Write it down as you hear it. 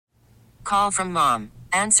Call from mom.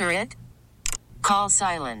 Answer it. Call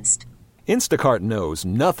silenced. Instacart knows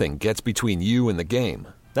nothing gets between you and the game.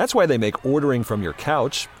 That's why they make ordering from your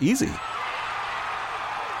couch easy.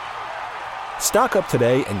 Stock up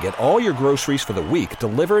today and get all your groceries for the week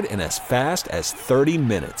delivered in as fast as 30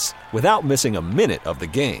 minutes without missing a minute of the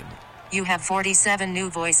game. You have 47 new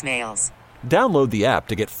voicemails. Download the app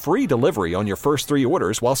to get free delivery on your first 3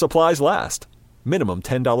 orders while supplies last. Minimum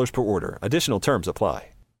 $10 per order. Additional terms apply.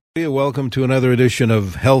 Welcome to another edition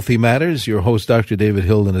of Healthy Matters. Your host, Dr. David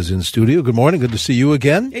Hilden, is in studio. Good morning. Good to see you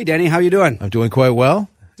again. Hey, Danny. How you doing? I'm doing quite well.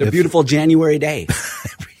 It's a beautiful January day.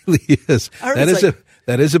 It really is.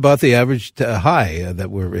 That is about the average high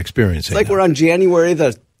that we're experiencing. It's like we're on January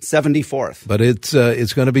the 74th. But it's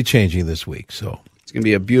going to be changing this week, so it's going to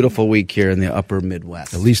be a beautiful week here in the upper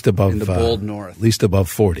Midwest. At least above in the bold north. At least above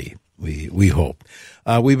 40. We hope.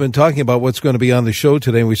 We've been talking about what's going to be on the show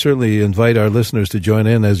today, and we certainly invite our listeners to join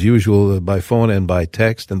in as usual by phone and by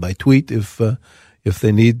text and by tweet if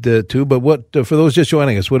they need to. But for those just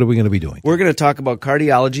joining us, what are we going to be doing? We're going to talk about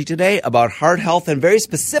cardiology today, about heart health, and very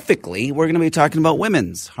specifically, we're going to be talking about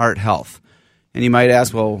women's heart health. And you might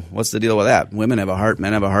ask, well, what's the deal with that? Women have a heart,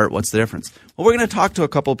 men have a heart. What's the difference? Well, we're going to talk to a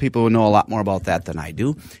couple of people who know a lot more about that than I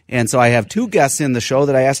do. And so I have 2 guests in the show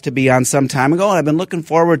that I asked to be on some time ago, and I've been looking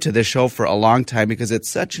forward to this show for a long time because it's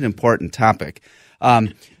such an important topic,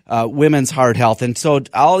 women's heart health. And so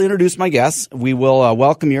I'll introduce my guests. We will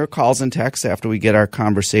welcome your calls and texts after we get our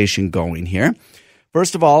conversation going here.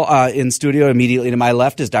 First of all, in studio immediately to my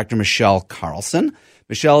left is Dr. Michelle Carlson.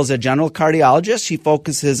 Michelle is a general cardiologist. She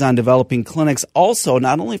focuses on developing clinics also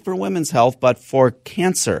not only for women's health, but for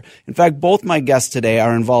cancer. In fact, both my guests today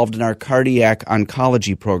are involved in our cardiac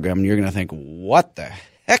oncology program. And you're going to think, what the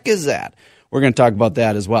heck is that? We're going to talk about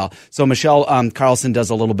that as well. So Michelle Carlson does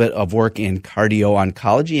a little bit of work in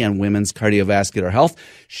cardio-oncology and women's cardiovascular health.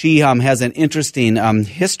 She has an interesting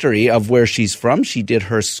history of where she's from. She did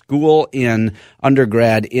her school in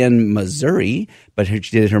undergrad in Missouri, but she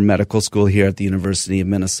did her medical school here at the University of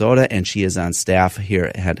Minnesota, and she is on staff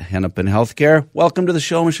here at Hennepin Healthcare. Welcome to the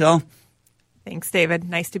show, Michelle. Thanks, David.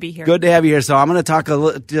 Nice to be here. Good to have you here. So I'm going to talk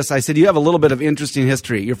I said you have a little bit of interesting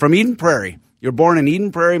history. You're from Eden Prairie. You're born in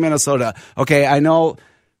Eden Prairie, Minnesota. Okay, I know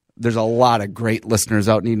there's a lot of great listeners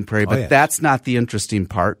out in Eden Prairie, but that's not the interesting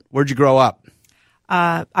part. Where'd you grow up?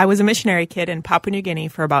 I was a missionary kid in Papua New Guinea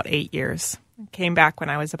for about 8 years. Came back when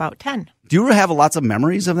I was about 10. Do you have lots of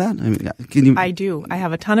memories of that? I do. I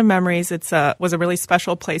have a ton of memories. It was a really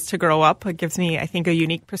special place to grow up. It gives me, I think, a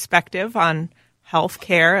unique perspective on health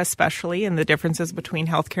care, especially, and the differences between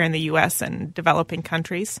healthcare in the U.S. and developing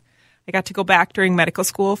countries. I got to go back during medical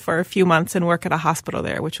school for a few months and work at a hospital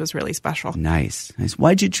there, which was really special. Nice.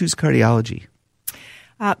 Why'd you choose cardiology?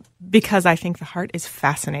 Because I think the heart is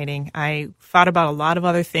fascinating. I thought about a lot of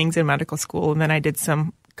other things in medical school, and then I did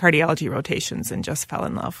some cardiology rotations and just fell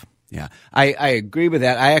in love. Yeah, I agree with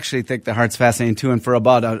that. I actually think the heart's fascinating too. And for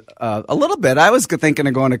about a little bit, I was thinking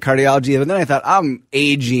of going to cardiology, but then I thought, I'm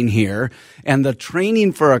aging here, and the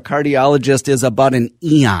training for a cardiologist is about an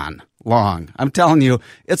eon long. I'm telling you,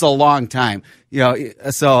 it's a long time.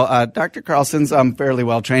 So Dr. Carlson's fairly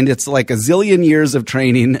well trained. It's like a zillion years of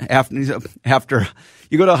training after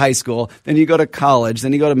you go to high school, then you go to college,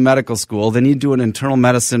 then you go to medical school, then you do an internal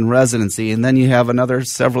medicine residency, and then you have another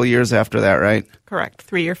several years after that, right? Correct.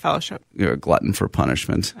 3-year fellowship. You're a glutton for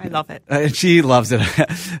punishment. I love it. She loves it.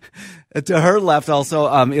 To her left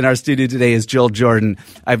also in our studio today is Jill Jordan.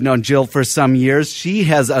 I've known Jill for some years. She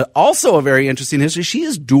has also a very interesting history. She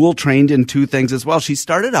is dual trained in 2 things as well. She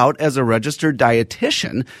started out as a registered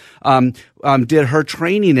dietitian, did her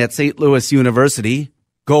training at St. Louis University.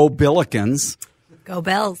 Go Billikens. Go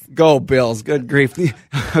Bills. Go Bills. Good grief.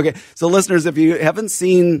 Okay, so listeners, if you haven't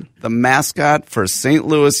seen the mascot for St.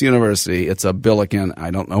 Louis University, it's a Billiken.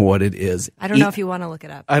 I don't know what it is. I don't know if you want to look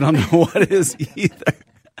it up. I don't know what it is either.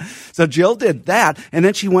 So Jill did that, and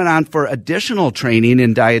then she went on for additional training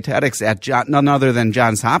in dietetics at none other than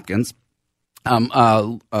Johns Hopkins,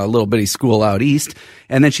 a little bitty school out east.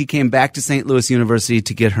 And then she came back to St. Louis University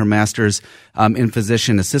to get her master's in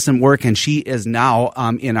physician assistant work, and she is now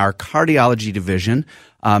in our cardiology division,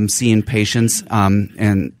 seeing patients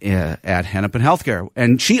at Hennepin Healthcare.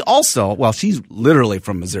 And she also, she's literally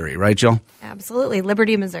from Missouri, right, Jill? Absolutely.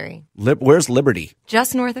 Liberty, Missouri. Where's Liberty?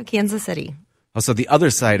 Just north of Kansas City. Oh, so the other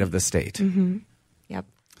side of the state. Mm-hmm. Yep.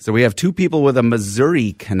 So we have 2 people with a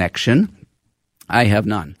Missouri connection. I have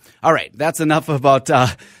none. All right, that's enough about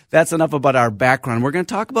our background. We're going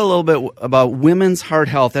to talk about a little bit about women's heart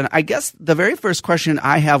health, and I guess the very first question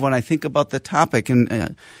I have when I think about the topic,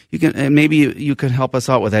 and maybe you could help us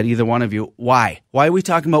out with that, either one of you. Why? Why are we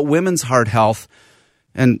talking about women's heart health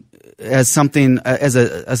and as something as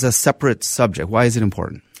a separate subject? Why is it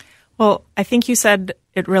important? Well, I think you said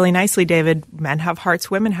it really nicely, David. Men have hearts,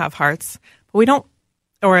 women have hearts. But we don't,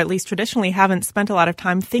 or at least traditionally, haven't spent a lot of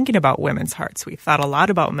time thinking about women's hearts. We've thought a lot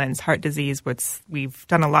about men's heart disease, but we've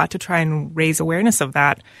done a lot to try and raise awareness of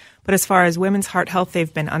that. But as far as women's heart health,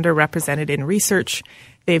 they've been underrepresented in research.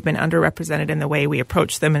 They've been underrepresented in the way we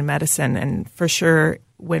approach them in medicine. And for sure,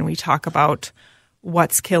 when we talk about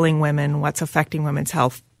what's killing women, what's affecting women's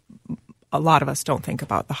health, a lot of us don't think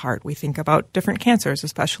about the heart. We think about different cancers,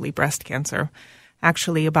 especially breast cancer.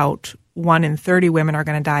 Actually, about 1 in 30 women are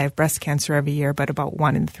going to die of breast cancer every year, but about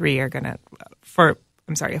 1 in 3 are going to,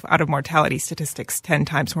 out of mortality statistics, 10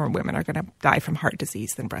 times more women are going to die from heart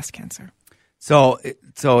disease than breast cancer. So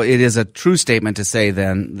it is a true statement to say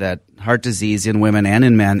then that heart disease in women and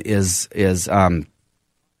in men is the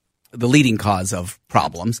leading cause of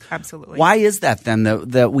problems. Absolutely. Why is that then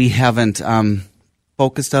that we haven't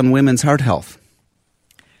focused on women's heart health?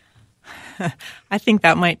 I think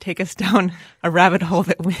that might take us down a rabbit hole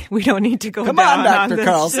that we don't need to go Come down. on, Dr. this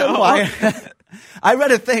Carlson. show. Why? I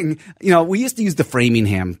read a thing. We used to use the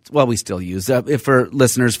Framingham. Well, we still use for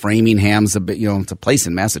listeners. Framingham's it's a place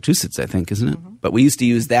in Massachusetts, I think, isn't it? Mm-hmm. But we used to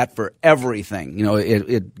use that for everything.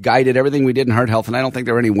 It guided everything we did in heart health, and I don't think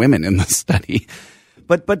there were any women in the study.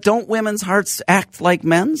 But don't women's hearts act like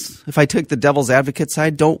men's? If I take the devil's advocate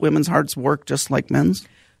side, don't women's hearts work just like men's?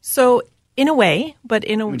 So in a way, but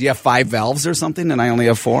in a do you have 5 valves or something, and I only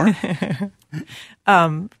have 4?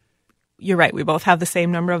 You're right. We both have the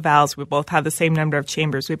same number of valves. We both have the same number of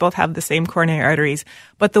chambers. We both have the same coronary arteries.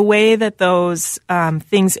 But the way that those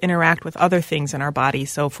things interact with other things in our body,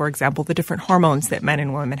 so for example, the different hormones that men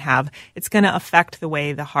and women have, it's going to affect the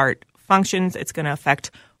way the heart functions. It's going to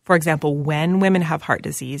affect, for example, when women have heart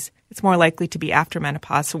disease, it's more likely to be after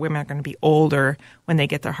menopause. So women are going to be older when they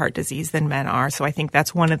get their heart disease than men are. So I think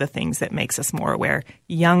that's one of the things that makes us more aware.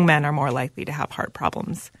 Young men are more likely to have heart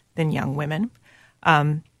problems than young women.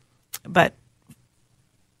 But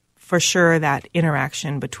for sure, that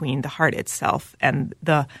interaction between the heart itself and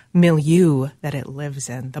the milieu that it lives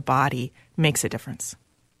in, the body, makes a difference.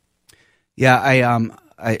 Yeah,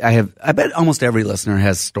 I bet almost every listener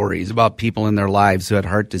has stories about people in their lives who had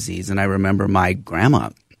heart disease. And I remember my grandma.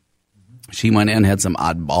 She went in, had some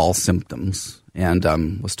oddball symptoms, and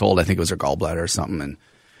was told, I think it was her gallbladder or something, and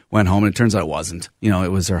went home. And it turns out it wasn't.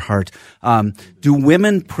 It was her heart. Do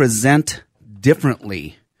women present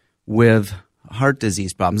differently with heart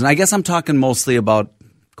disease problems? And I guess I'm talking mostly about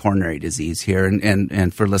coronary disease here,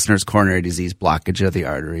 and for listeners, coronary disease, blockage of the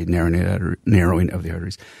artery, narrowing of the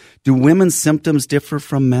arteries. Do women's symptoms differ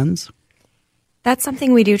from men's? That's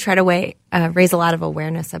something we do try to raise a lot of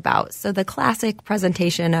awareness about. So the classic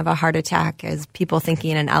presentation of a heart attack is people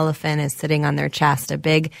thinking an elephant is sitting on their chest, a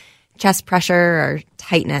big chest pressure or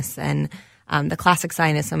tightness, and the classic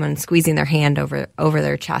sign is someone squeezing their hand over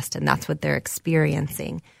their chest, and that's what they're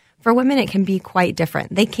experiencing. For women, it can be quite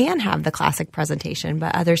different. They can have the classic presentation,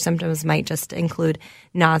 but other symptoms might just include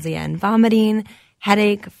nausea and vomiting,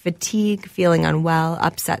 headache, fatigue, feeling unwell,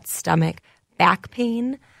 upset stomach, back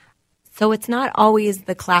pain. So it's not always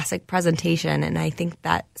the classic presentation, and I think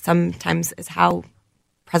that sometimes is how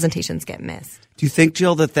presentations get missed. Do you think,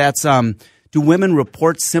 Jill, that's do women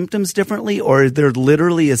report symptoms differently, or is there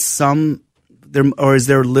literally some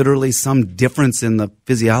difference in the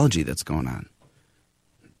physiology that's going on?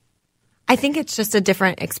 I think it's just a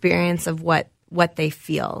different experience of what they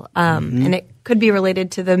feel. And it could be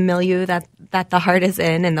related to the milieu that the heart is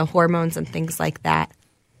in and the hormones and things like that.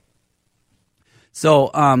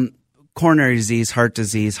 So coronary disease,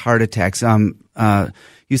 heart attacks,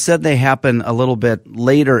 you said they happen a little bit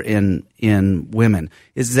later in women.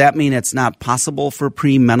 Does that mean it's not possible for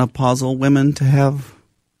premenopausal women to have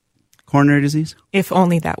coronary disease? If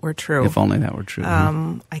only that were true. If only that were true.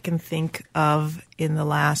 I can think of, in the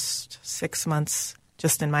last 6 months,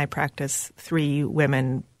 just in my practice, 3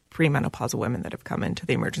 women, premenopausal women, that have come into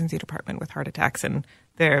the emergency department with heart attacks, and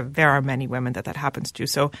there are many women that happens to.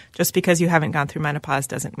 So just because you haven't gone through menopause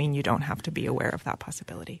doesn't mean you don't have to be aware of that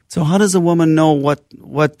possibility. So how does a woman know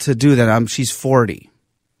what to do then? She's 40.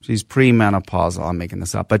 She's premenopausal. I'm making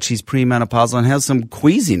this up, but she's premenopausal and has some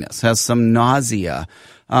queasiness, has some nausea.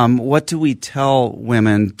 What do we tell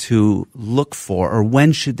women to look for, or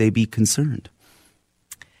when should they be concerned?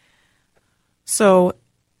 So,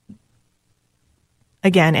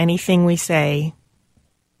 again, anything we say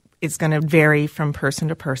is going to vary from person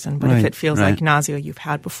to person. But if it feels like nausea you've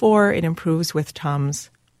had before, it improves with Tums,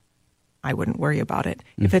 I wouldn't worry about it.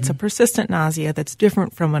 Mm-hmm. If it's a persistent nausea that's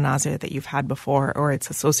different from a nausea that you've had before, or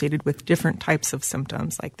it's associated with different types of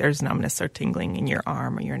symptoms, like there's numbness or tingling in your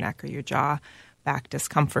arm or your neck or your jaw, back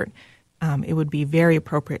discomfort, it would be very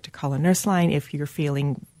appropriate to call a nurse line. If you're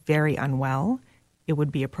feeling very unwell, it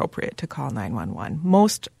would be appropriate to call 911.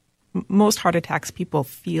 Most heart attacks, people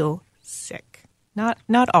feel sick.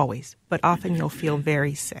 Not always, but often you'll feel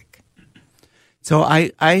very sick. So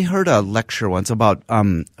I heard a lecture once about,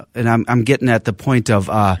 and I'm getting at the point of,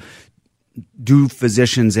 do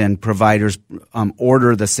physicians and providers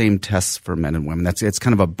order the same tests for men and women? It's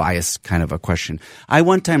kind of a biased kind of a question. I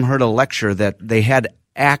one time heard a lecture that they had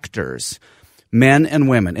actors, men and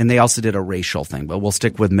women, and they also did a racial thing, but we'll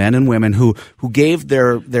stick with men and women who gave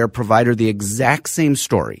their provider the exact same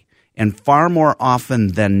story, and far more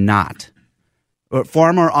often than not, or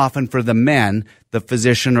far more often for the men, the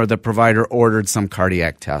physician or the provider ordered some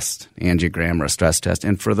cardiac test, angiogram or a stress test,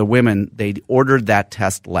 and for the women, they ordered that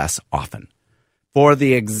test less often for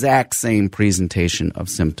the exact same presentation of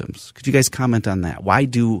symptoms. Could you guys comment on that? Why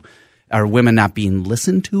are women not being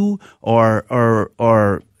listened to,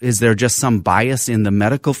 or is there just some bias in the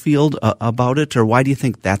medical field about it, or why do you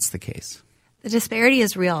think that's the case? The disparity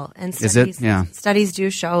is real, and studies do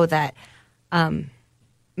show that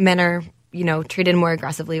men are treated more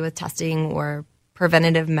aggressively with testing or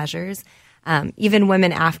preventative measures. Even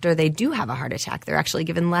women after they do have a heart attack, they're actually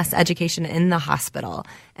given less education in the hospital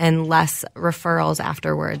and less referrals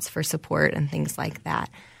afterwards for support and things like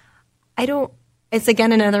that. It's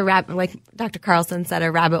again another rabbit, like Dr. Carlson said,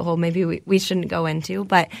 a rabbit hole maybe we shouldn't go into.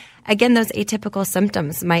 But again, those atypical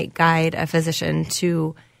symptoms might guide a physician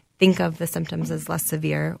to think of the symptoms as less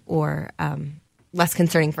severe or less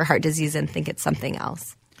concerning for heart disease and think it's something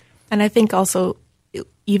else. And I think also,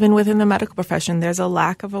 even within the medical profession, there's a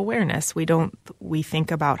lack of awareness. We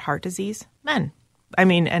think about heart disease, men. I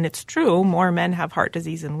mean, and it's true, more men have heart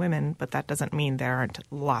disease than women, but that doesn't mean there aren't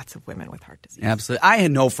lots of women with heart disease. Absolutely. I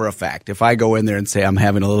know for a fact, if I go in there and say I'm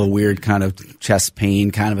having a little weird kind of chest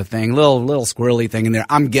pain kind of a thing, little squirrely thing in there,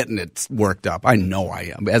 I'm getting it worked up. I know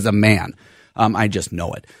I am. As a man, I just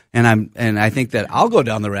know it. And I think that I'll go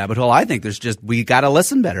down the rabbit hole. I think we got to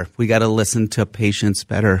listen better. We got to listen to patients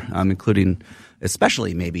better, including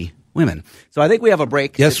especially maybe women. So I think we have a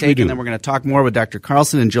break to take, and then we're going to talk more with Dr.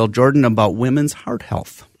 Carlson and Jill Jordan about women's heart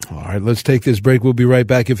health. All right, let's take this break. We'll be right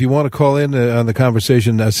back. If you want to call in on the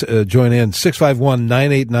conversation, join in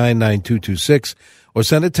 651-989-9226, or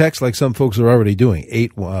send a text like some folks are already doing,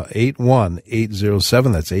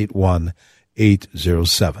 81807. That's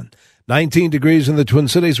 81807. 19 degrees in the Twin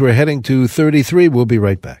Cities. We're heading to 33. We'll be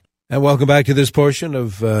right back. And welcome back to this portion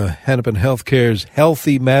of Hennepin Healthcare's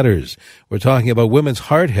Healthy Matters. We're talking about women's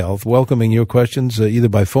heart health, welcoming your questions either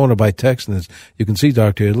by phone or by text. And as you can see,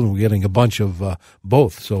 Dr. Idle, we're getting a bunch of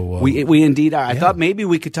both. So we indeed are. I thought maybe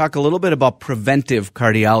we could talk a little bit about preventive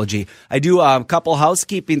cardiology. I do a couple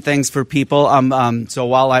housekeeping things for people. So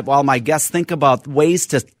while my guests think about ways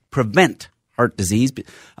to prevent heart disease,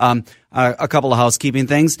 a couple of housekeeping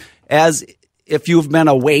things. As if you've been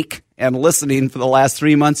awake and listening for the last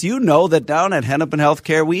 3 months, you know that down at Hennepin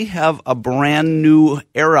Healthcare, we have a brand new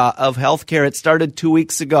era of healthcare. It started 2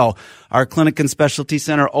 weeks ago. Our clinic and specialty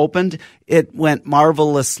center opened. It went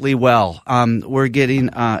marvelously well. We're getting,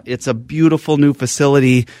 it's a beautiful new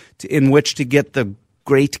facility in which to get the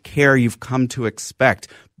great care you've come to expect.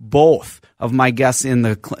 Both of my guests in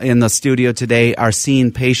the studio today are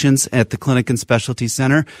seeing patients at the Clinic and Specialty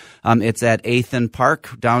Center. It's at 8th and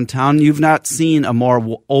Park downtown. You've not seen a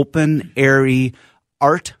more open, airy,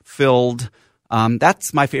 art-filled.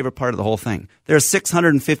 That's my favorite part of the whole thing. There's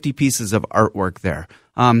 650 pieces of artwork there.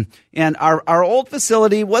 And our old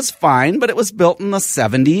facility was fine, but it was built in the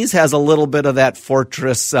 70s, has a little bit of that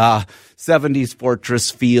fortress, 70s fortress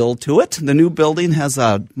feel to it. The new building has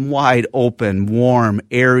a wide open, warm,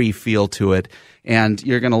 airy feel to it, and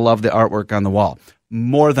you're going to love the artwork on the wall.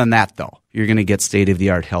 More than that, though, you're going to get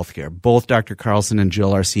state-of-the-art healthcare. Both Dr. Carlson and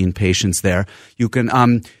Jill are seeing patients there. You can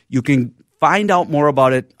find out more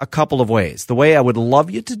about it a couple of ways. The way I would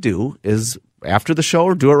love you to do is after the show,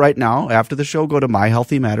 or do it right now. After the show, go to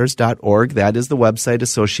myhealthymatters.org. That is the website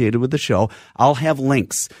associated with the show. I'll have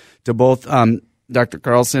links to both Dr.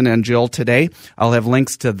 Carlson and Jill today. I'll have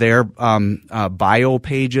links to their bio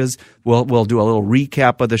pages. We'll do a little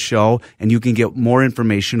recap of the show, and you can get more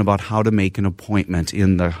information about how to make an appointment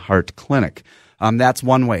in the heart clinic. That's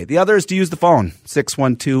one way. The other is to use the phone,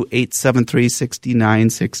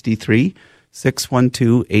 612-873-6963.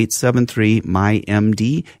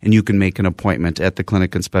 612-873-MyMD, and you can make an appointment at the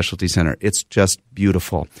Clinic and Specialty Center. It's just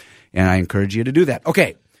beautiful, and I encourage you to do that.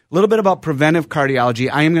 Okay, a little bit about preventive cardiology.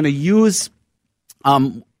 I am going to use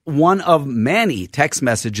one of many text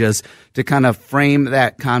messages to kind of frame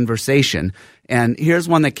that conversation, and here's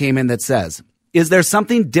one that came in that says, is there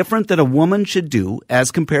something different that a woman should do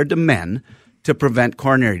as compared to men to prevent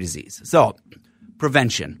coronary disease. So,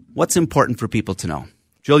 prevention. What's important for people to know?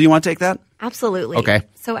 Jill, you want to take that? Absolutely. Okay.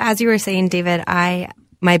 So as you were saying, David,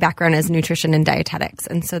 my background is nutrition and dietetics.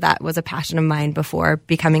 And so that was a passion of mine before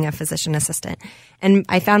becoming a physician assistant. And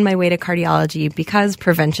I found my way to cardiology because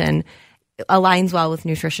prevention aligns well with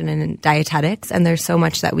nutrition and dietetics. And there's so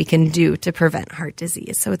much that we can do to prevent heart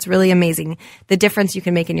disease. So it's really amazing the difference you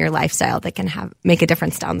can make in your lifestyle that can make a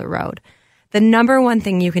difference down the road. The number one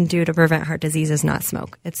thing you can do to prevent heart disease is not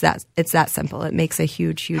smoke. It's that simple. It makes a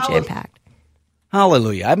huge impact.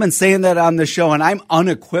 Hallelujah. I've been saying that on the show, and I'm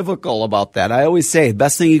unequivocal about that. I always say,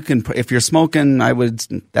 best thing you can, if you're smoking,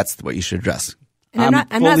 that's what you should address. And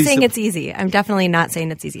I'm not saying it's easy. I'm definitely not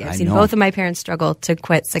saying it's easy. I've seen both of my parents struggle to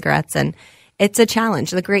quit cigarettes, and it's a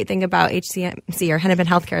challenge. The great thing about HCMC or Hennepin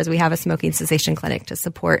Healthcare is we have a smoking cessation clinic to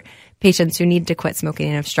support patients who need to quit smoking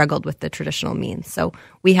and have struggled with the traditional means. So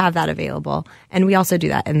we have that available, and we also do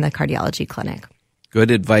that in the cardiology clinic.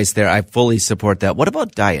 Good advice there. I fully support that. What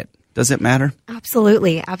about diet? Does it matter?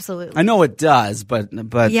 Absolutely. I know it does, but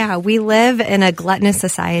yeah, we live in a gluttonous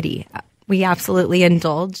society. We absolutely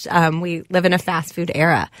indulge. We live in a fast food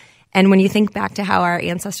era. And when you think back to how our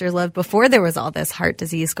ancestors lived before there was all this heart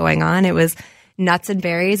disease going on, it was nuts and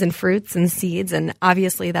berries and fruits and seeds. And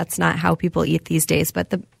obviously that's not how people eat these days.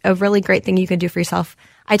 But a really great thing you can do for yourself,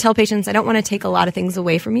 I tell patients, I don't want to take a lot of things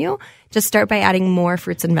away from you. Just start by adding more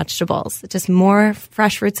fruits and vegetables. Just more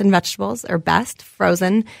fresh fruits and vegetables are best.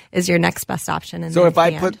 Frozen is your next best option. So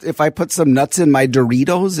if I put some nuts in my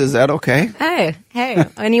Doritos, is that okay? Hey,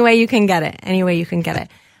 any way you can get it.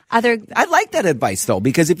 I like that advice though,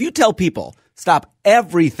 because if you tell people stop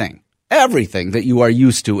everything that you are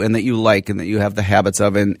used to and that you like and that you have the habits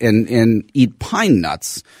of and eat pine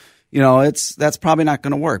nuts, that's probably not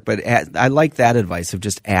going to work. But I like that advice of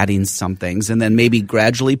just adding some things and then maybe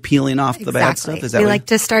gradually peeling off the bad stuff. Is that we like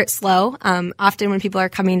to start slow. Often when people are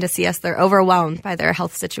coming to see us, they're overwhelmed by their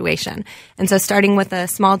health situation. And so starting with a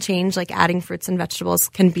small change like adding fruits and vegetables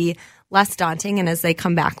can be less daunting. And as they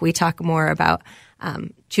come back, we talk more about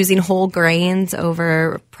choosing whole grains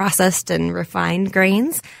over processed and refined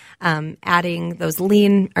grains, adding those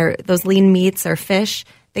lean meats or fish,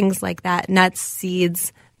 things like that, nuts,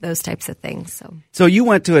 seeds, those types of things. So you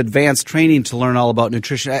went to advanced training to learn all about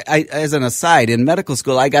nutrition. I as an aside, in medical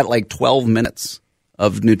school, I got like 12 minutes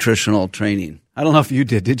of nutritional training. I don't know if you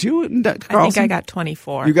did. Did you, Carlson? I think I got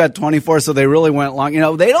 24. You got 24, so they really went long.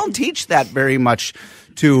 They don't teach that very much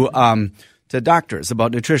to doctors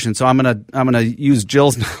about nutrition. So I'm gonna use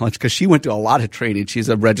Jill's knowledge because she went to a lot of training. She's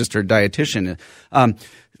a registered dietitian.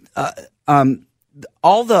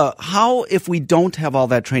 If we don't have all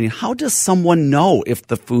that training, how does someone know if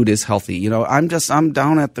the food is healthy? I'm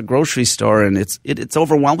down at the grocery store and it's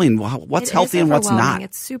overwhelming. What's healthy and what's not?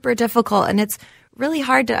 It's super difficult and it's really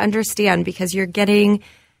hard to understand because you're getting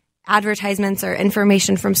advertisements or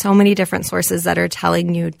information from so many different sources that are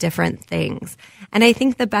telling you different things. And I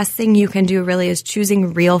think the best thing you can do really is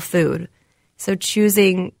choosing real food. So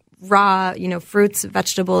choosing raw, fruits,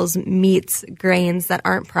 vegetables, meats, grains that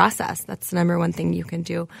aren't processed. That's the number one thing you can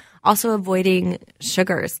do. Also avoiding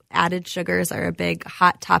sugars. Added sugars are a big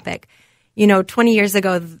hot topic. 20 years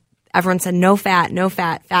ago, everyone said no fat, no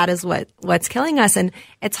fat. Fat is what's killing us. And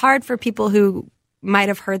it's hard for people who might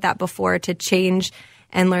have heard that before to change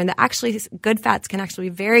and learn that actually good fats can actually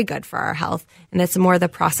be very good for our health. And it's more the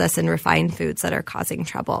processed and refined foods that are causing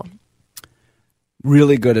trouble.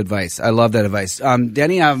 Really good advice. I love that advice.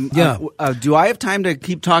 Denny, do I have time to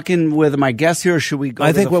keep talking with my guests here, or should we go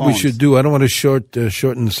to the phones? I think what we should do, I don't want to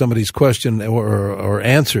shorten somebody's question or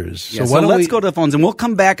answers. Yeah, so let's go to the phones, and we'll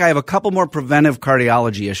come back. I have a couple more preventive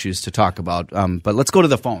cardiology issues to talk about, but let's go to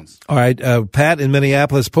the phones. All right. Pat in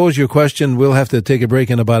Minneapolis, pose your question. We'll have to take a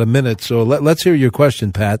break in about a minute, so let's hear your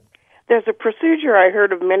question, Pat. There's a procedure I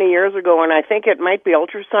heard of many years ago, and I think it might be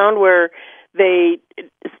ultrasound, where they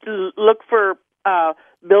look for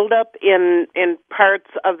buildup in parts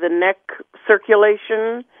of the neck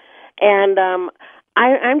circulation, and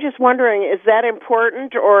I'm just wondering, is that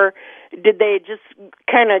important, or did they just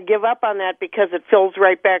kind of give up on that because it fills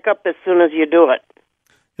right back up as soon as you do it?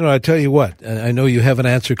 I tell you what, I know you have an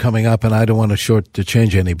answer coming up, and I don't want to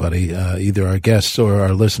change anybody, either our guests or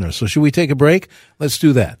our listeners. So should we take a break? Let's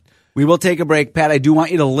do that. We will take a break. Pat, I do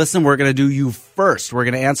want you to listen. We're going to do you first. We're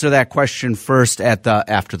going to answer that question first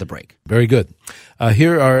after the break. Very good.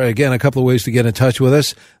 Here are, again, a couple of ways to get in touch with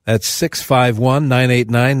us. That's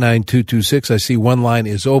 651-989-9226. I see one line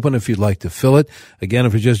is open if you'd like to fill it. Again,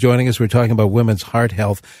 if you're just joining us, we're talking about women's heart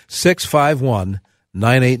health.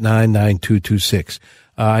 651-989-9226.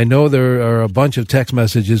 I know there are a bunch of text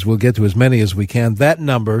messages. We'll get to as many as we can. That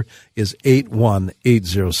number is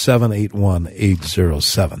 81807,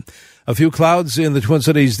 81807. A few clouds in the Twin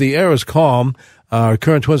Cities. The air is calm. Our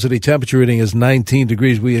current Twin City temperature reading is 19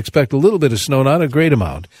 degrees. We expect a little bit of snow, not a great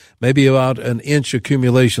amount. Maybe about an inch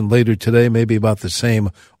accumulation later today, maybe about the same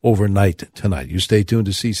overnight tonight. You stay tuned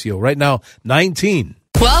to CCO. Right now, 19.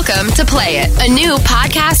 Welcome to Play It, a new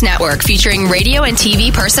podcast network featuring radio and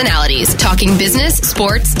TV personalities talking business,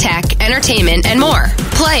 sports, tech, entertainment, and more.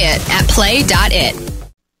 Play it at play.it.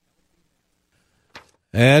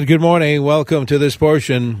 And good morning. Welcome to this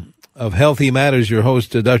portion of Healthy Matters. Your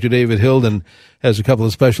host, Dr. David Hilden, has a couple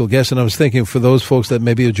of special guests, and I was thinking for those folks that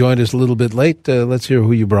maybe have joined us a little bit late, let's hear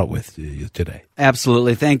who you brought with you today.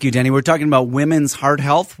 Absolutely. Thank you, Denny. We're talking about women's heart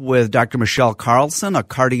health with Dr. Michelle Carlson, a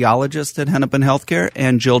cardiologist at Hennepin Healthcare,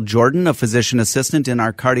 and Jill Jordan, a physician assistant in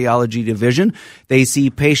our cardiology division. They see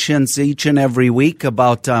patients each and every week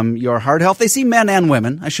about your heart health. They see men and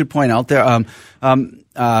women, I should point out.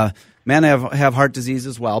 Men have heart disease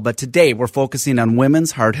as well, but today we're focusing on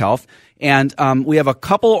women's heart health, and we have a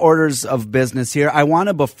couple orders of business here. I want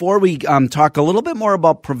to, before we talk a little bit more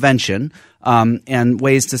about prevention and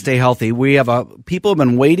ways to stay healthy, we have people have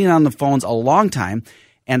been waiting on the phones a long time,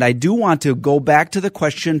 and I do want to go back to the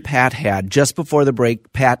question Pat had just before the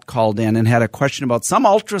break. Pat called in and had a question about some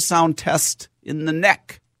ultrasound test in the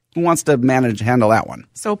neck. Who wants to handle that one?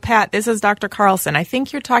 So, Pat, this is Dr. Carlson. I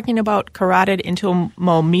think you're talking about carotid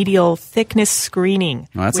intimomedial thickness screening.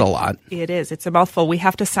 Oh, that's a lot. It is. It's a mouthful. We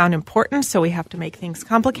have to sound important, so we have to make things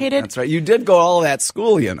complicated. That's right. You did go all that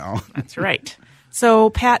school, you know. That's right. So,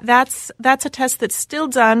 Pat, that's a test that's still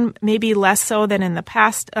done, maybe less so than in the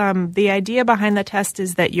past. The idea behind the test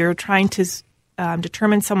is that you're trying to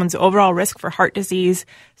determine someone's overall risk for heart disease,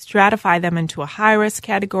 stratify them into a high-risk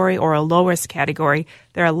category or a low-risk category.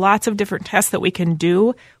 There are lots of different tests that we can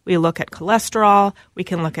do. We look at cholesterol. We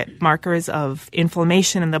can look at markers of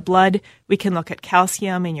inflammation in the blood. We can look at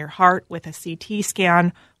calcium in your heart with a CT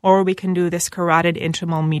scan, or we can do this carotid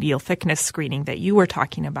intimomedial thickness screening that you were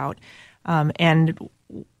talking about. And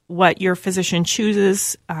what your physician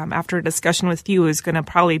chooses after a discussion with you is going to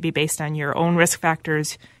probably be based on your own risk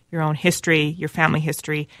factors, your own history, your family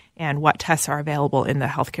history, and what tests are available in the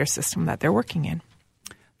healthcare system that they're working in.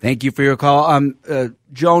 Thank you for your call.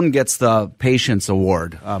 Joan gets the Patience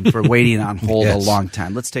Award for waiting on hold Yes. a long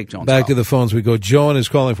time. Let's take Joan's Back call. to the phones we go. Joan is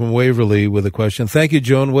calling from Waverly with a question. Thank you,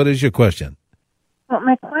 Joan. What is your question? Well,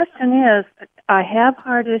 my question is, I have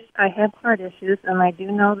heart issues, and I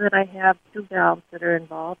do know that I have two valves that are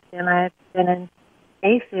involved, and I've been in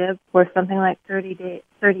AFib for something like 30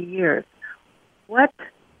 years. What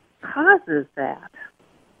causes that?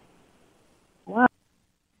 Wow.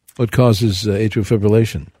 What causes atrial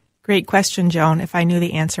fibrillation? Great question, Joan. If I knew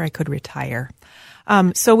the answer, I could retire.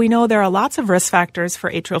 So we know there are lots of risk factors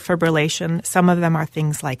for atrial fibrillation. Some of them are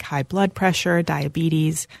things like high blood pressure,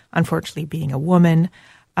 diabetes, unfortunately being a woman,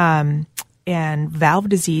 and valve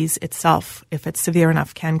disease itself, if it's severe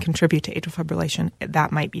enough, can contribute to atrial fibrillation.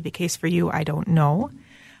 That might be the case for you. I don't know.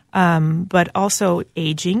 But also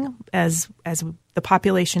aging. As the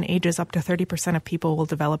population ages, up to 30% of people will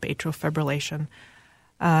develop atrial fibrillation.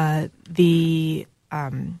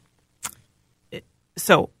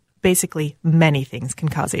 So basically, many things can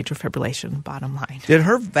cause atrial fibrillation, bottom line. Did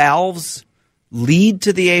her valves lead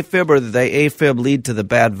to the AFib, or did the AFib lead to the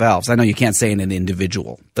bad valves? I know you can't say in an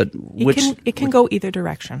individual, but It can go either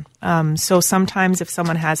direction. So sometimes if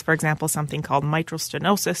someone has, for example, something called mitral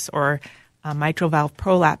stenosis or mitral valve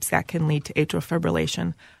prolapse, that can lead to atrial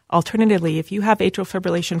fibrillation. Alternatively, if you have atrial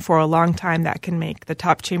fibrillation for a long time, that can make the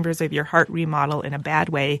top chambers of your heart remodel in a bad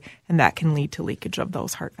way, and that can lead to leakage of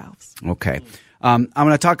those heart valves. Okay. I'm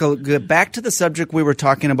going to get back to the subject we were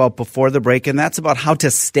talking about before the break, and that's about how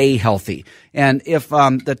to stay healthy. And if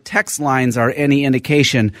the text lines are any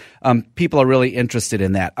indication, people are really interested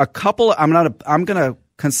in that. I'm going to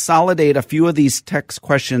consolidate a few of these text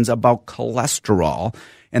questions about cholesterol,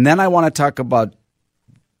 and then I want to talk about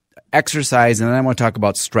exercise, and then I want to talk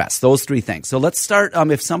about stress. Those three things. So let's start.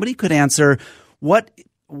 If somebody could answer, what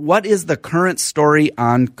is the current story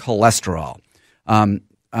on cholesterol?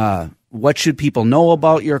 What should people know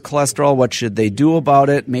about your cholesterol? What should they do about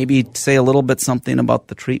it? Maybe say a little bit something about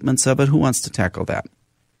the treatments of it. Who wants to tackle that?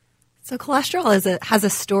 So cholesterol has a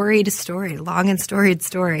storied story, long and storied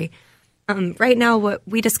story. Right now, what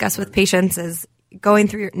we discuss with patients is going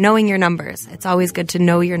through knowing your numbers. It's always good to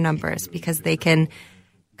know your numbers because they can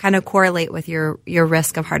kind of correlate with your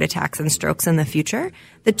risk of heart attacks and strokes in the future.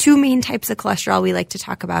 The two main types of cholesterol we like to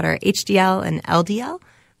talk about are HDL and LDL.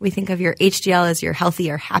 We think of your HDL as your healthy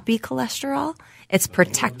or happy cholesterol, It's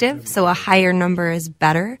protective, so a higher number is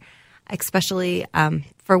better, especially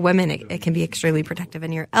for women. It can be extremely protective.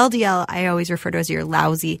 And your LDL, I always refer to as your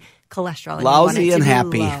lousy cholesterol. And lousy and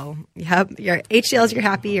happy. Low. Yep. Your HDL is your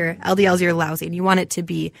happy, your LDL is your lousy, and you want it to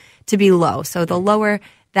be low. So the lower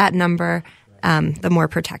that number, the more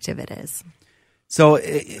protective it is. So,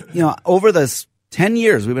 over this 10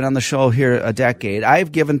 years, we've been on the show here a decade,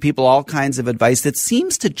 I've given people all kinds of advice that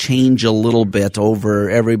seems to change a little bit over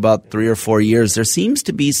every about 3 or 4 years. There seems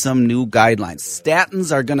to be some new guidelines.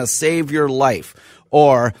 Statins are going to save your life,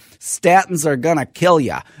 or statins are going to kill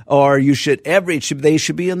you, or they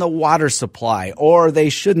should be in the water supply, or they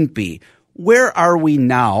shouldn't be. Where are we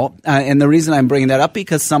now? And the reason I'm bringing that up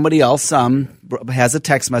because somebody else has a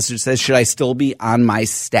text message that says, should I still be on my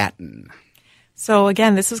statin? So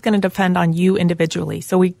again, this is going to depend on you individually.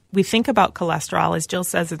 So we think about cholesterol. As Jill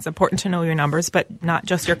says, it's important to know your numbers, but not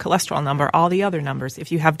just your cholesterol number, all the other numbers.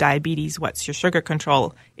 If you have diabetes, what's your sugar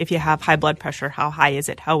control? If you have high blood pressure, how high is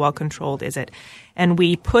it? How well controlled is it? And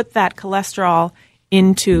we put that cholesterol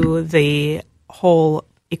into the whole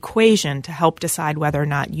equation to help decide whether or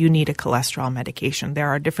not you need a cholesterol medication. There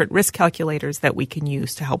are different risk calculators that we can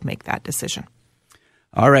use to help make that decision.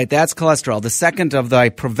 All right, that's cholesterol. The second of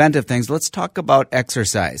the preventive things, let's talk about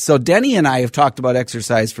exercise. So Denny and I have talked about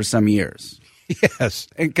exercise for some years. Yes.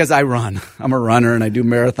 Because I run. I'm a runner and I do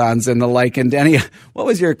marathons and the like. And Denny, what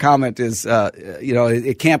was your comment is,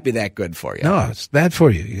 it can't be that good for you. No, it's bad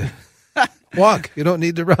for you. Walk. You don't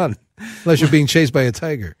need to run unless you're being chased by a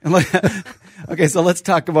tiger. Okay, so let's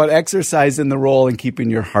talk about exercise and the role in keeping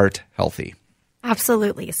your heart healthy.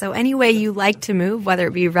 Absolutely. So any way you like to move, whether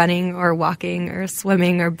it be running or walking or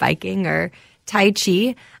swimming or biking or Tai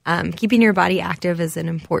Chi, keeping your body active is an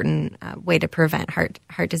important way to prevent heart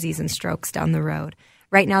disease and strokes down the road.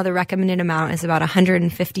 Right now, the recommended amount is about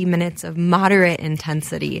 150 minutes of moderate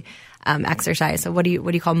intensity exercise. So what do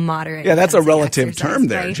you call moderate? Yeah, that's a relative exercise, term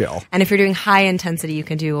there, right? Jill. And if you're doing high intensity, you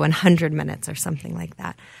can do 100 minutes or something like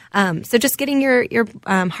that. So just getting your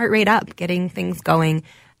heart rate up, getting things going,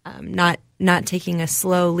 not taking a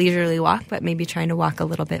slow leisurely walk, but maybe trying to walk a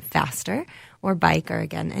little bit faster or bike or,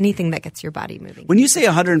 again, anything that gets your body moving. When you say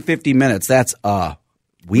 150 minutes, that's a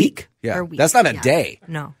week? Yeah. Week. That's not a day.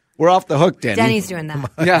 No. We're off the hook, Denny. Denny's doing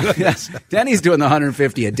that. Yes. Denny's doing the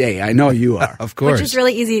 150 a day. I know you are. Of course. Which is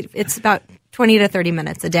really easy. It's about 20 to 30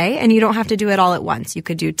 minutes a day, and you don't have to do it all at once. You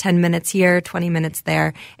could do 10 minutes here, 20 minutes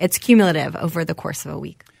there. It's cumulative over the course of a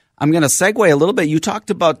week. I'm going to segue a little bit. You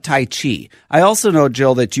talked about Tai Chi. I also know,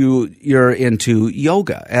 Jill, that you're into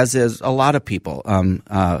yoga, as is a lot of people.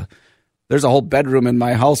 There's a whole bedroom in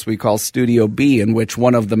my house we call Studio B, in which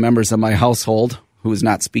one of the members of my household, who is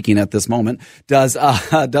not speaking at this moment, does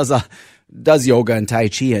yoga and Tai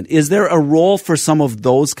Chi. And is there a role for some of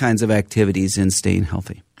those kinds of activities in staying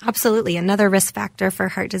healthy? Absolutely. Another risk factor for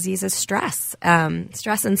heart disease is stress.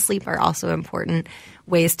 Stress and sleep are also important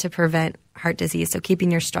ways to prevent heart disease, so keeping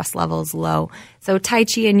your stress levels low. So Tai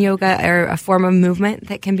Chi and yoga are a form of movement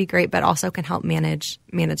that can be great, but also can help manage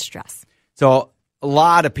stress. So a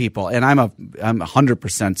lot of people, and I'm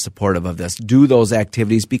 100% supportive of this, do those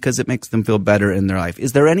activities because it makes them feel better in their life.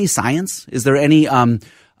 Is there any science? Is there any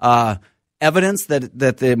evidence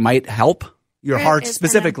that they might help your heart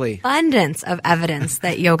specifically? Abundance of evidence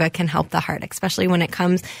that yoga can help the heart, especially when it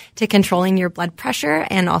comes to controlling your blood pressure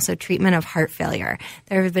and also treatment of heart failure.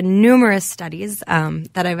 There have been numerous studies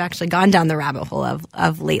that I've actually gone down the rabbit hole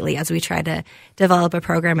of lately as we try to develop a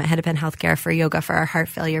program at Hennepin Healthcare for yoga for our heart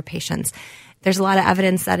failure patients. There's a lot of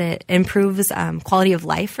evidence that it improves quality of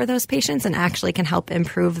life for those patients and actually can help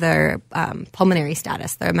improve their pulmonary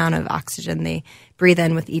status, the amount of oxygen they breathe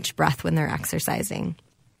in with each breath when they're exercising.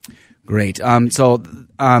 Great.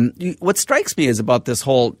 What strikes me is about this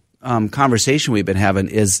whole conversation we've been having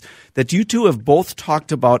is that you two have both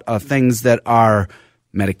talked about things that are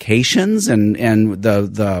medications and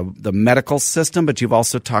the medical system, but you've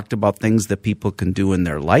also talked about things that people can do in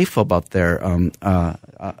their life, about their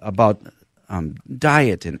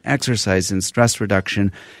diet and exercise and stress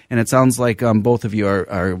reduction. And it sounds like both of you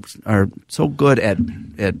are so good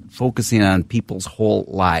at focusing on people's whole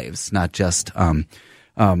lives, not just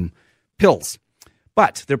pills.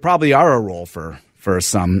 But there probably are a role for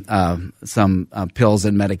some pills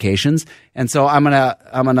and medications. And so I'm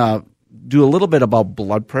gonna do a little bit about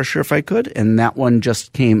blood pressure if I could. And that one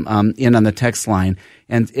just came in on the text line.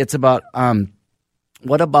 And it's about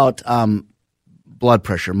what about blood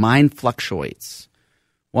pressure? Mine fluctuates.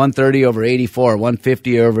 130 over 84,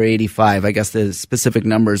 150 over 85. I guess the specific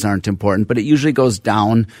numbers aren't important, but it usually goes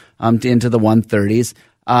down into the 130s.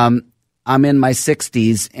 I'm in my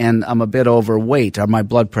 60s and I'm a bit overweight. Are my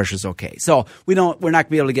blood pressure's okay? So we're not going to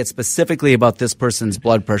be able to get specifically about this person's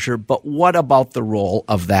blood pressure, but what about the role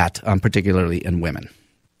of that, particularly in women?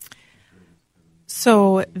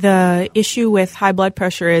 So the issue with high blood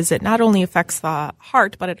pressure is it not only affects the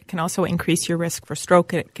heart, but it can also increase your risk for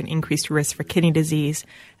stroke. It can increase your risk for kidney disease.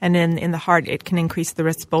 And then in the heart, it can increase the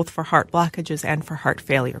risk both for heart blockages and for heart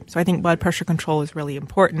failure. So I think blood pressure control is really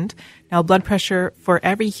important. Now, blood pressure for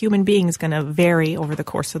every human being is going to vary over the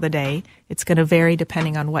course of the day. It's going to vary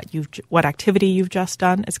depending on what activity you've just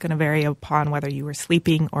done. It's going to vary upon whether you were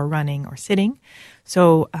sleeping or running or sitting.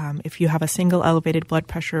 So if you have a single elevated blood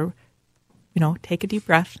pressure, take a deep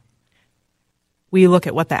breath. We look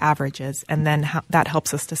at what the average is, and then that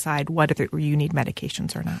helps us decide whether you need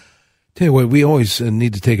medications or not. Tell you what, we always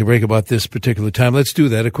need to take a break about this particular time. Let's do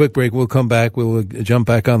that. A quick break. We'll come back. We'll jump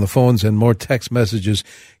back on the phones and more text messages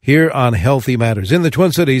here on Healthy Matters. In the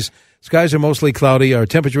Twin Cities, skies are mostly cloudy. Our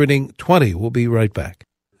temperature reading 20. We'll be right back.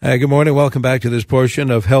 Good morning. Welcome back to this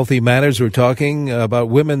portion of Healthy Matters. We're talking about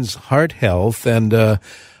women's heart health, and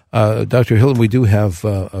Dr. Hilton, we do have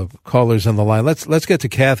callers on the line. Let's get to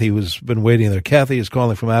Kathy, who's been waiting there. Kathy is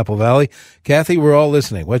calling from Apple Valley. Kathy, we're all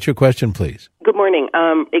listening. What's your question, please? Good morning.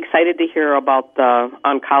 Excited to hear about the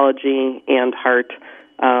oncology and heart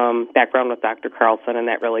background with Dr. Carlson, and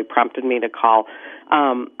that really prompted me to call.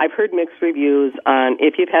 I've heard mixed reviews on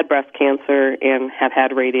if you've had breast cancer and have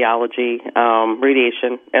had radiation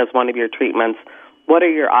as one of your treatments, what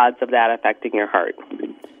are your odds of that affecting your heart?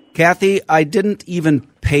 Kathy, I didn't even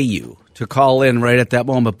pay you to call in right at that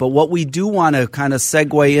moment, but what we do want to kind of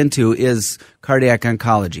segue into is cardiac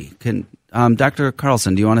oncology. Can Dr.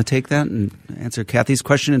 Carlson, do you want to take that and answer Kathy's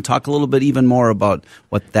question and talk a little bit even more about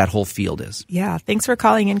what that whole field is? Yeah, thanks for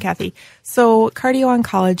calling in, Kathy. So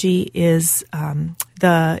cardio-oncology is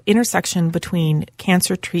the intersection between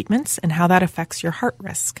cancer treatments and how that affects your heart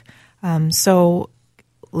risk.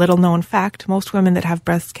 Little known fact, most women that have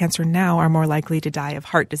breast cancer now are more likely to die of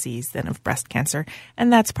heart disease than of breast cancer.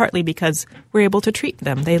 And that's partly because we're able to treat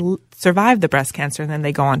them. They survive the breast cancer and then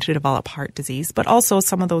they go on to develop heart disease. But also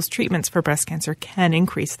some of those treatments for breast cancer can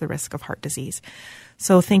increase the risk of heart disease.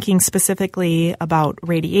 So thinking specifically about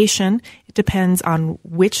radiation, it depends on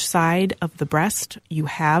which side of the breast you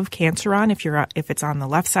have cancer on. If it's on the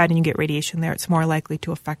left side and you get radiation there, it's more likely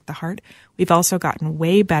to affect the heart. We've also gotten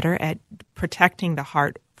way better at protecting the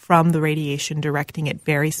heart from the radiation, directing it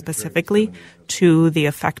very specifically to the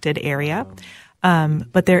affected area.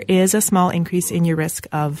 But there is a small increase in your risk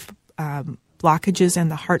of blockages in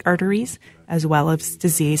the heart arteries, as well as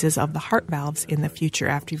diseases of the heart valves in the future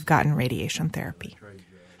after you've gotten radiation therapy.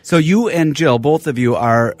 So you and Jill, both of you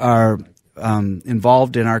are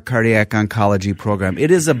involved in our cardiac oncology program. It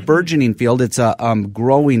is a burgeoning field. It's a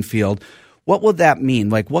growing field. What will that mean?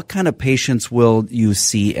 Like, what kind of patients will you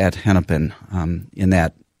see at Hennepin in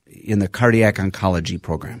the cardiac oncology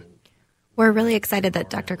program? We're really excited that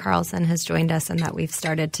Dr. Carlson has joined us and that we've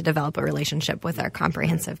started to develop a relationship with our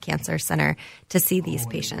Comprehensive Cancer Center to see these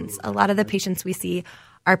patients. A lot of the patients we see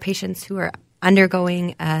are patients who are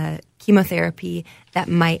undergoing chemotherapy that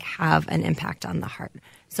might have an impact on the heart.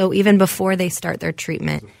 So even before they start their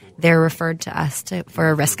treatment, they're referred to us for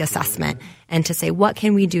a risk assessment and to say, what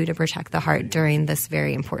can we do to protect the heart during this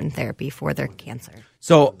very important therapy for their cancer?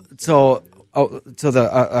 So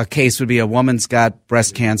a case would be a woman's got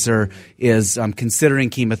breast cancer, is considering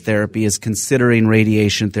chemotherapy, is considering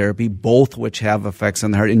radiation therapy, both which have effects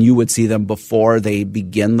on the heart, and you would see them before they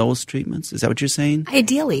begin those treatments? Is that what you're saying?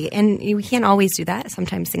 Ideally, and we can't always do that.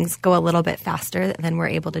 Sometimes things go a little bit faster than we're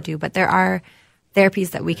able to do, but there are therapies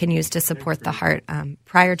that we can use to support the heart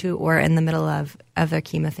prior to or in the middle of their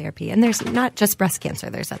chemotherapy. And there's not just breast cancer,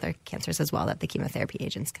 there's other cancers as well that the chemotherapy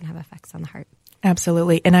agents can have effects on the heart.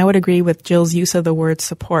 Absolutely. And I would agree with Jill's use of the word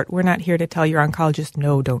support. We're not here to tell your oncologist,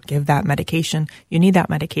 no, don't give that medication. You need that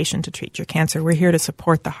medication to treat your cancer. We're here to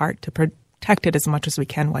support the heart, to protect it as much as we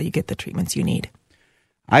can while you get the treatments you need.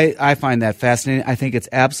 I find that fascinating. I think it's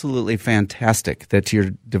absolutely fantastic that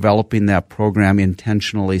you're developing that program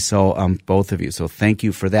intentionally, so both of you. So thank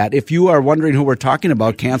you for that. If you are wondering who we're talking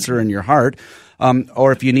about, cancer in your heart,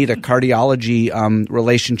 or if you need a cardiology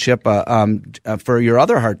relationship for your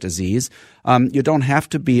other heart disease, you don't have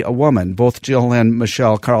to be a woman. Both Jill and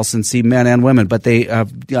Michelle Carlson see men and women, but they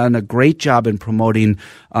have done a great job in promoting,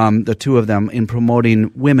 the two of them, in promoting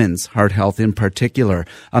women's heart health in particular.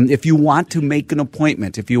 If you want to make an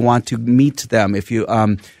appointment, if you want to meet them, if you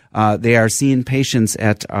they are seeing patients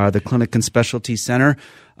at the Clinic and Specialty Center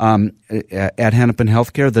at Hennepin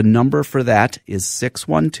Healthcare. The number for that is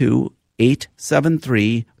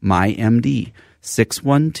 612-873-MyMD.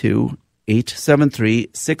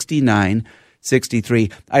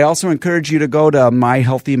 873-6963. I also encourage you to go to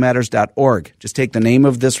myhealthymatters.org. Just take the name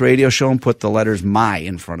of this radio show and put the letters my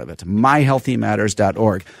in front of it.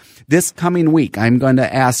 myhealthymatters.org. This coming week, I'm going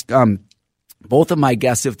to ask both of my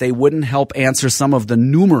guests if they wouldn't help answer some of the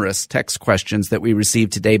numerous text questions that we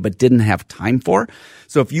received today but didn't have time for.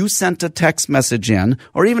 So if you sent a text message in,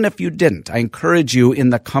 or even if you didn't, I encourage you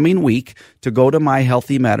in the coming week to go to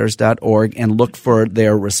myhealthymatters.org and look for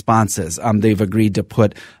their responses. They've agreed to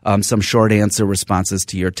put some short answer responses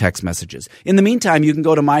to your text messages. In the meantime, you can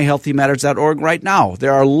go to myhealthymatters.org right now.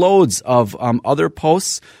 There are loads of other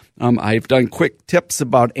posts. I've done quick tips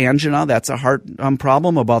about angina. That's a heart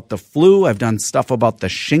problem, about the flu. I've done stuff about the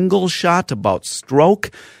shingle shot, about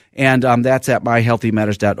stroke. And that's at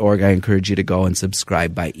myhealthymatters.org. I encourage you to go and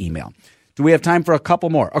subscribe by email. Do we have time for a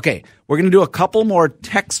couple more? Okay, we're going to do a couple more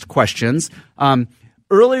text questions.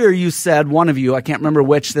 Earlier you said, one of you, I can't remember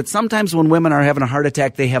which, that sometimes when women are having a heart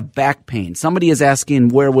attack, they have back pain. Somebody is asking,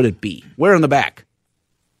 where would it be? Where in the back?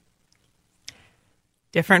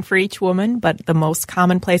 Different for each woman, but the most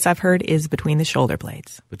common place I've heard is between the shoulder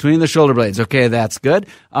blades. Between the shoulder blades. Okay, that's good.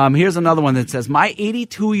 Here's another one that says, my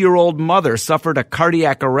 82-year-old mother suffered a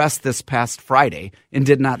cardiac arrest this past Friday and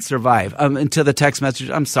did not survive. And to the text message,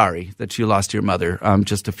 I'm sorry that you lost your mother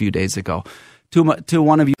just a few days ago. To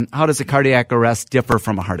one of you, how does a cardiac arrest differ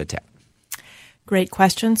from a heart attack? Great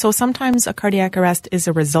question. So sometimes a cardiac arrest is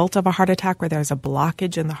a result of a heart attack where there's a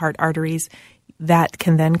blockage in the heart arteries that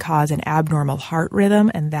can then cause an abnormal heart rhythm,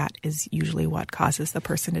 and that is usually what causes the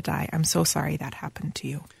person to die. I'm so sorry that happened to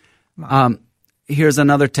you, Mom. Here's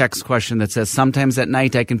another text question that says, sometimes at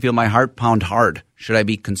night I can feel my heart pound hard. Should I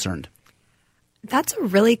be concerned? That's a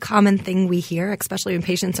really common thing we hear, especially when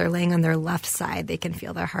patients are laying on their left side. They can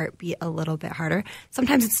feel their heart beat a little bit harder.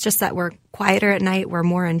 Sometimes it's just that we're quieter at night. We're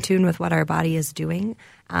more in tune with what our body is doing.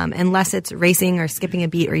 Unless it's racing or skipping a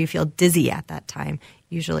beat or you feel dizzy at that time,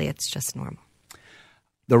 usually it's just normal.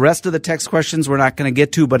 The rest of the text questions we're not going to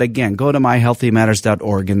get to, but again, go to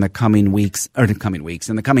myhealthymatters.org in the coming weeks, in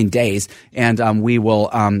the coming days, and we will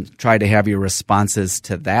try to have your responses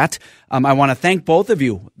to that. I want to thank both of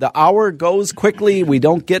you. The hour goes quickly. We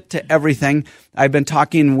don't get to everything. I've been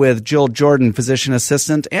talking with Jill Jordan, physician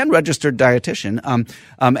assistant and registered dietitian,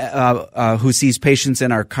 who sees patients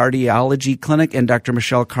in our cardiology clinic, and Dr.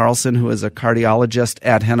 Michelle Carlson, who is a cardiologist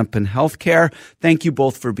at Hennepin Healthcare. Thank you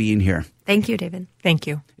both for being here. Thank you, David. Thank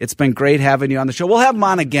you. It's been great having you on the show. We'll have them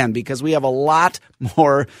on again because we have a lot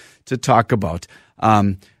more to talk about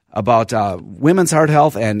women's heart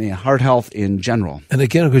health and heart health in general. And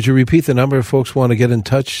again, could you repeat the number if folks want to get in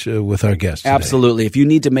touch with our guests today? Absolutely. If you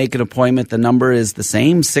need to make an appointment, the number is the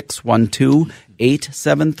same,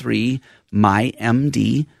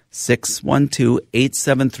 612-873-MyMD,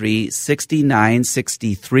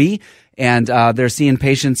 612-873-6963. And they're seeing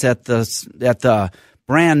patients at the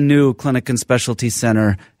brand new clinic and specialty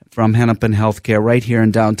center from Hennepin Healthcare right here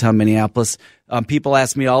in downtown Minneapolis. People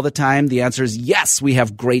ask me all the time. The answer is yes, we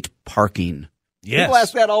have great parking. Yes. People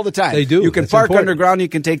ask that all the time. They do. You can That's park important. underground. You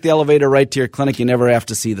can take the elevator right to your clinic. You never have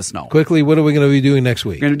to see the snow. Quickly, what are we going to be doing next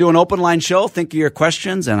week? We're going to do an open line show. Think of your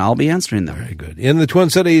questions, and I'll be answering them. Very good. In the Twin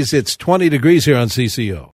Cities, it's 20 degrees here on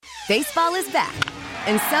CCO. Baseball is back,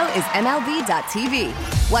 and so is MLB.tv.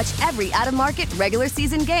 Watch every out-of-market regular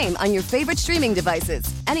season game on your favorite streaming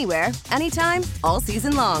devices, anywhere, anytime, all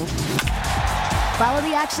season long. Follow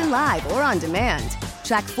the action live or on demand.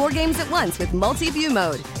 Track 4 games at once with multi-view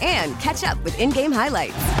mode and catch up with in-game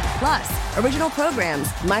highlights. Plus, original programs,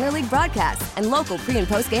 minor league broadcasts, and local pre- and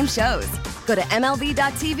post-game shows. Go to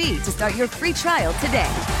MLB.tv to start your free trial today.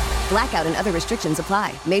 Blackout and other restrictions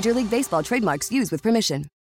apply. Major League Baseball trademarks used with permission.